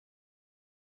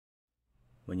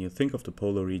When you think of the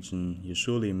polar region, you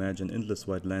surely imagine endless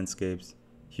white landscapes,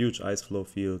 huge ice floe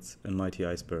fields, and mighty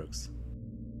icebergs.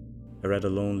 A rather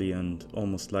lonely and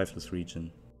almost lifeless region.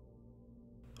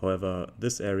 However,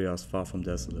 this area is far from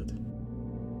desolate.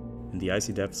 In the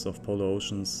icy depths of polar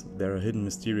oceans, there are hidden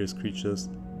mysterious creatures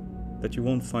that you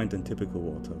won't find in typical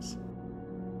waters.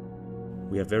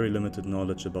 We have very limited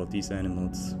knowledge about these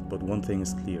animals, but one thing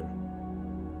is clear.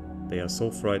 They are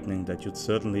so frightening that you'd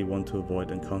certainly want to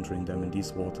avoid encountering them in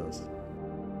these waters.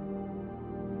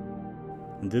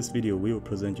 In this video we will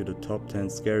present you the top 10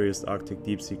 scariest Arctic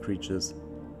deep sea creatures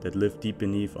that live deep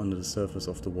beneath under the surface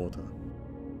of the water.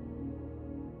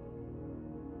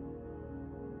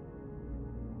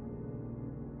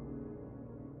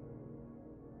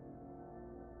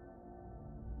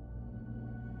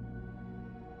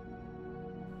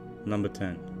 Number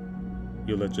 10.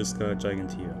 Eulagisca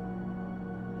Gigantea.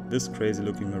 This crazy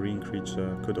looking marine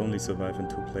creature could only survive in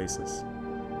two places: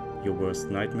 your worst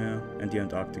nightmare and the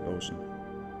Antarctic Ocean.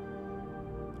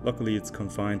 Luckily it's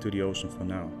confined to the ocean for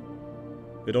now.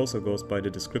 It also goes by the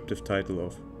descriptive title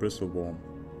of bristle worm.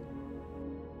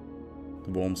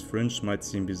 The worm's fringe might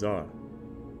seem bizarre,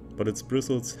 but its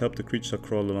bristles help the creature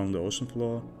crawl along the ocean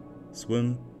floor,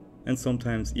 swim, and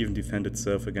sometimes even defend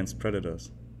itself against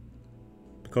predators.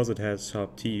 Because it has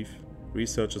sharp teeth,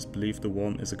 researchers believe the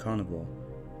worm is a carnivore,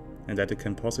 and that it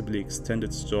can possibly extend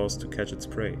its jaws to catch its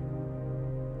prey.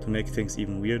 To make things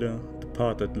even weirder, the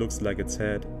part that looks like its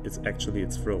head is actually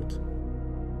its throat.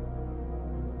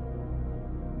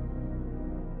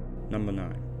 Number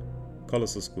 9.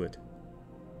 Colossal Squid.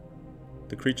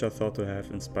 The creature thought to have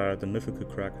inspired the mythical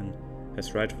kraken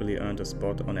has rightfully earned a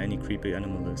spot on any creepy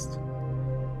animal list.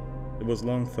 It was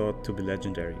long thought to be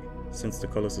legendary, since the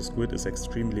colossal squid is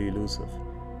extremely elusive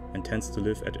and tends to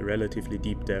live at relatively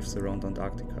deep depths around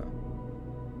Antarctica.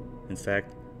 In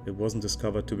fact, it wasn't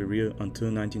discovered to be real until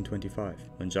 1925,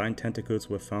 when giant tentacles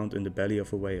were found in the belly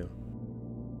of a whale.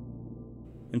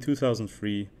 In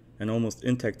 2003, an almost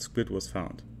intact squid was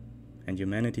found, and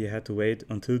humanity had to wait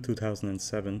until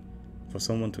 2007 for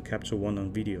someone to capture one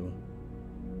on video.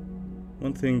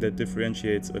 One thing that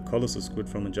differentiates a colossal squid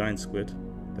from a giant squid,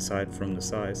 aside from the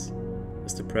size,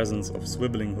 is the presence of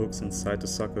swiveling hooks inside the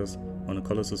suckers on a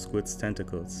colossal squid's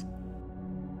tentacles.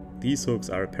 These hooks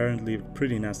are apparently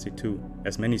pretty nasty too,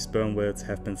 as many sperm whales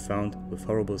have been found with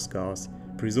horrible scars,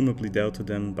 presumably dealt to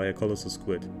them by a colossal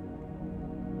squid.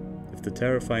 If the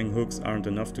terrifying hooks aren't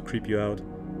enough to creep you out,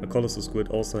 a colossal squid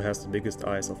also has the biggest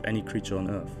eyes of any creature on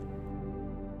Earth.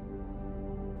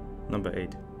 Number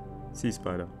 8. Sea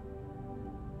spider.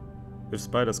 If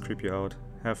spiders creep you out,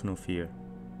 have no fear.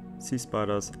 Sea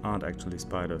spiders aren't actually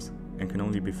spiders and can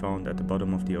only be found at the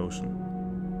bottom of the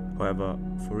ocean. However,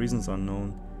 for reasons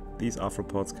unknown, these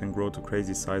arthropods can grow to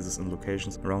crazy sizes in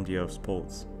locations around the Earth's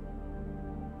poles.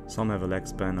 Some have a leg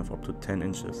span of up to 10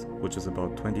 inches, which is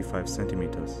about 25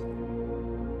 centimeters.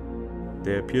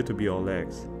 They appear to be all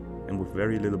legs, and with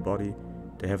very little body,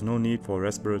 they have no need for a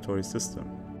respiratory system.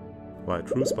 While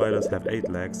true spiders have 8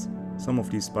 legs, some of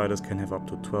these spiders can have up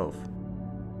to 12.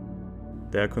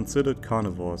 They are considered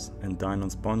carnivores and dine on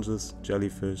sponges,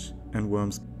 jellyfish, and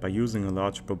worms by using a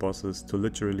large proboscis to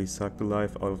literally suck the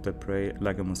life out of their prey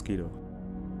like a mosquito.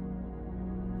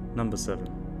 Number 7.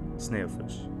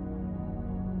 Snailfish.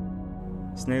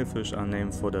 Snailfish are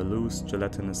named for their loose,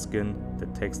 gelatinous skin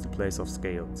that takes the place of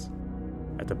scales.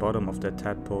 At the bottom of their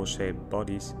tadpole-shaped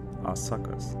bodies are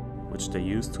suckers, which they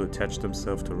use to attach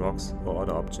themselves to rocks or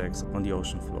other objects on the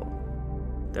ocean floor.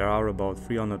 There are about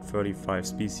 335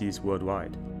 species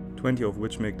worldwide, 20 of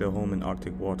which make their home in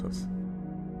Arctic waters.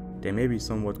 They may be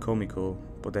somewhat comical,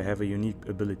 but they have a unique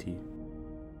ability.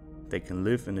 They can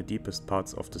live in the deepest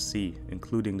parts of the sea,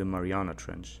 including the Mariana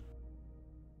Trench.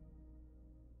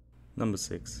 Number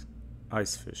 6.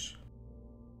 Icefish.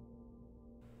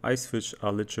 Icefish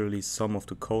are literally some of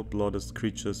the cold-blooded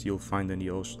creatures you'll find in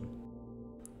the ocean.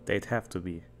 They'd have to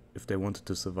be, if they wanted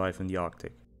to survive in the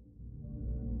Arctic.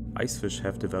 Icefish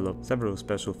have developed several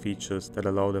special features that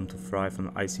allow them to thrive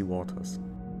in icy waters.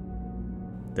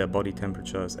 Their body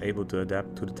temperature is able to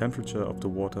adapt to the temperature of the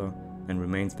water and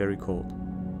remains very cold.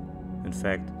 In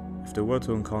fact, if they were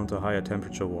to encounter higher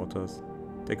temperature waters,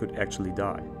 they could actually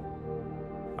die.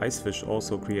 Icefish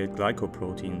also create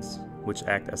glycoproteins, which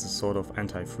act as a sort of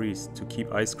anti-freeze to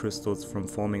keep ice crystals from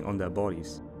forming on their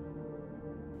bodies.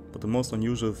 But the most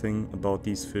unusual thing about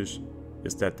these fish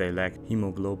is that they lack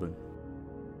hemoglobin.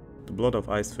 The blood of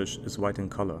icefish is white in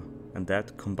color, and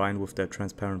that, combined with their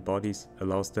transparent bodies,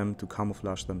 allows them to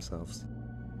camouflage themselves.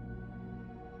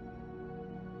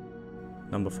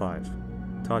 Number 5.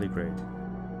 Tardigrade.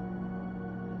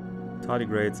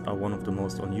 Tardigrades are one of the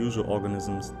most unusual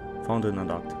organisms found in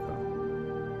Antarctica.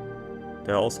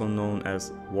 They are also known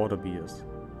as water bears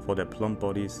for their plump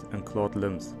bodies and clawed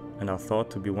limbs, and are thought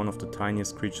to be one of the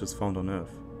tiniest creatures found on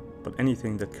Earth. But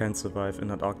anything that can survive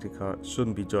in Antarctica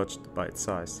shouldn't be judged by its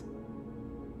size.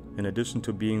 In addition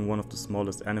to being one of the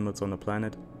smallest animals on the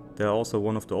planet, they are also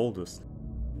one of the oldest.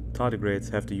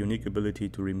 Tardigrades have the unique ability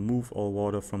to remove all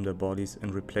water from their bodies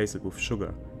and replace it with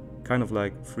sugar, kind of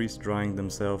like freeze-drying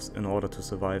themselves in order to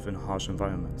survive in harsh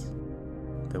environments.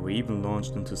 They were even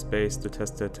launched into space to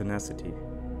test their tenacity.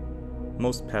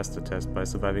 Most passed the test by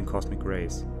surviving cosmic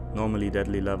rays, normally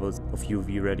deadly levels of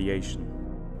UV radiation,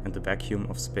 and the vacuum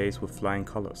of space with flying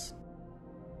colors.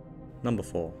 Number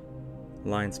 4.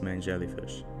 Lion's mane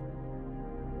jellyfish.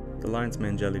 The lion's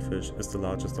mane jellyfish is the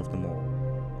largest of them all.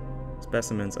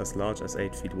 Specimens as large as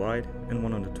 8 feet wide and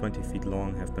 120 feet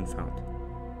long have been found.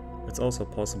 It's also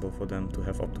possible for them to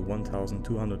have up to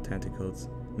 1,200 tentacles,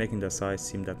 making their size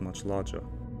seem that much larger.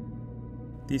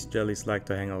 These jellies like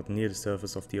to hang out near the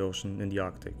surface of the ocean in the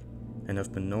Arctic, and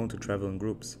have been known to travel in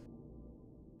groups.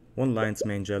 One lion's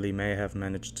mane jelly may have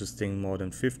managed to sting more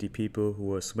than 50 people who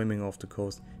were swimming off the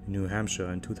coast in New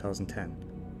Hampshire in 2010.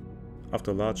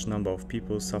 After a large number of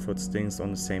people suffered stings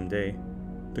on the same day,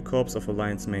 the corpse of a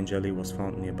lion's mane jelly was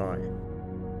found nearby.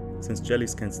 Since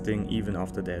jellies can sting even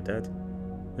after they are dead,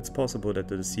 it's possible that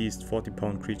the deceased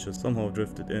 40-pound creature somehow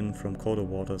drifted in from colder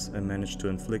waters and managed to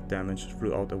inflict damage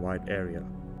throughout a wide area.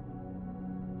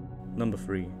 Number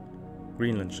 3.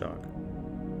 Greenland shark.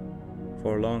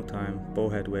 For a long time,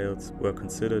 bowhead whales were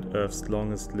considered Earth's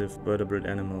longest-lived vertebrate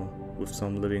animal, with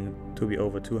some living to be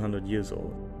over 200 years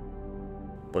old.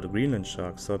 But the Greenland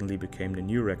shark suddenly became the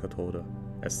new record holder,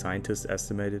 as scientists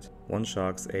estimated one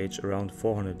shark's age around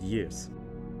 400 years.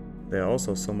 They are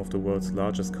also some of the world's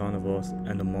largest carnivores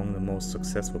and among the most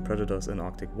successful predators in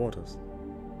Arctic waters.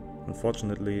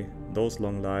 Unfortunately, those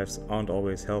long lives aren't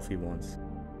always healthy ones.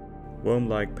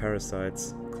 Worm-like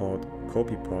parasites called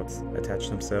copepods attach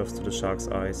themselves to the shark's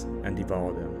eyes and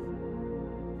devour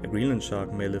them. A Greenland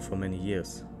shark may live for many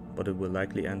years, but it will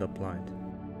likely end up blind.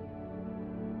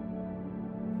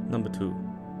 Number 2.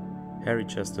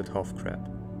 Hairy-chested Hoff crab.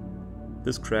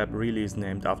 This crab really is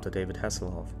named after David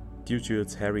Hasselhoff, due to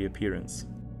its hairy appearance.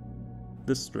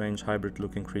 This strange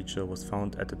hybrid-looking creature was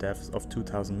found at the depths of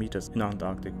 2,000 meters in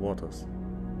Antarctic waters,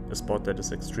 a spot that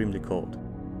is extremely cold.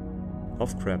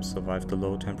 Hoff crabs survive the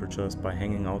low temperatures by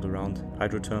hanging out around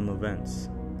hydrothermal vents,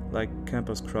 like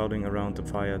campers crowding around the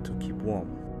fire to keep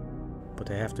warm. But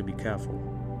they have to be careful.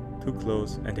 Too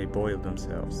close and they boil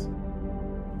themselves.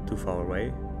 Too far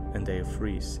away and they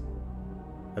freeze.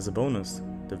 As a bonus,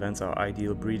 the vents are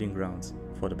ideal breeding grounds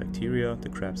for the bacteria the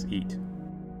crabs eat.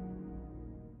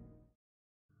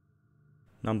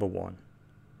 Number 1.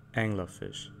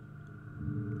 Anglerfish.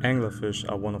 Anglerfish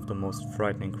are one of the most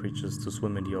frightening creatures to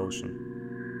swim in the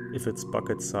ocean. If its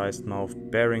bucket-sized mouth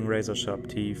bearing razor-sharp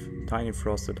teeth, tiny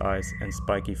frosted eyes and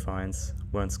spiky fins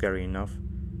weren't scary enough,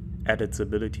 add its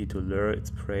ability to lure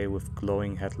its prey with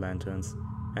glowing head lanterns,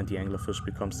 and the anglerfish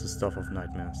becomes the stuff of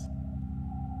nightmares.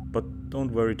 But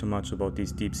don't worry too much about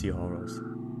these deep-sea horrors.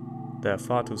 They are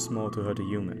far too small to hurt a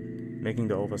human, making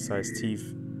the oversized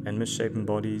teeth and misshapen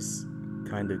bodies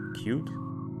kinda cute.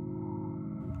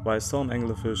 While some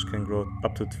anglerfish can grow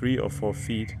up to 3 or 4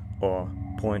 feet, or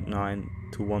 0.9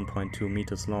 to 1.2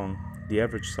 meters long, the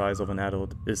average size of an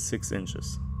adult is 6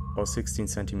 inches, or 16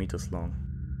 centimeters long.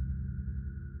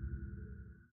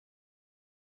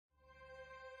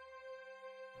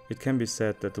 It can be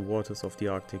said that the waters of the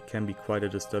Arctic can be quite a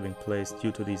disturbing place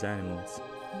due to these animals.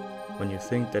 When you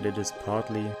think that it is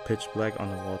partly pitch black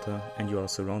underwater and you are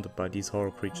surrounded by these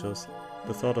horror creatures,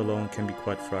 the thought alone can be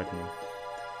quite frightening.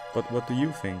 But what do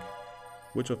you think?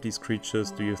 Which of these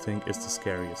creatures do you think is the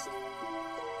scariest?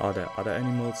 Are there other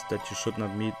animals that you should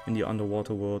not meet in the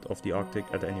underwater world of the Arctic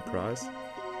at any price?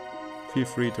 Feel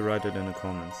free to write it in the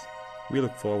comments. We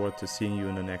look forward to seeing you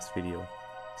in the next video.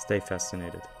 Stay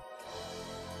fascinated.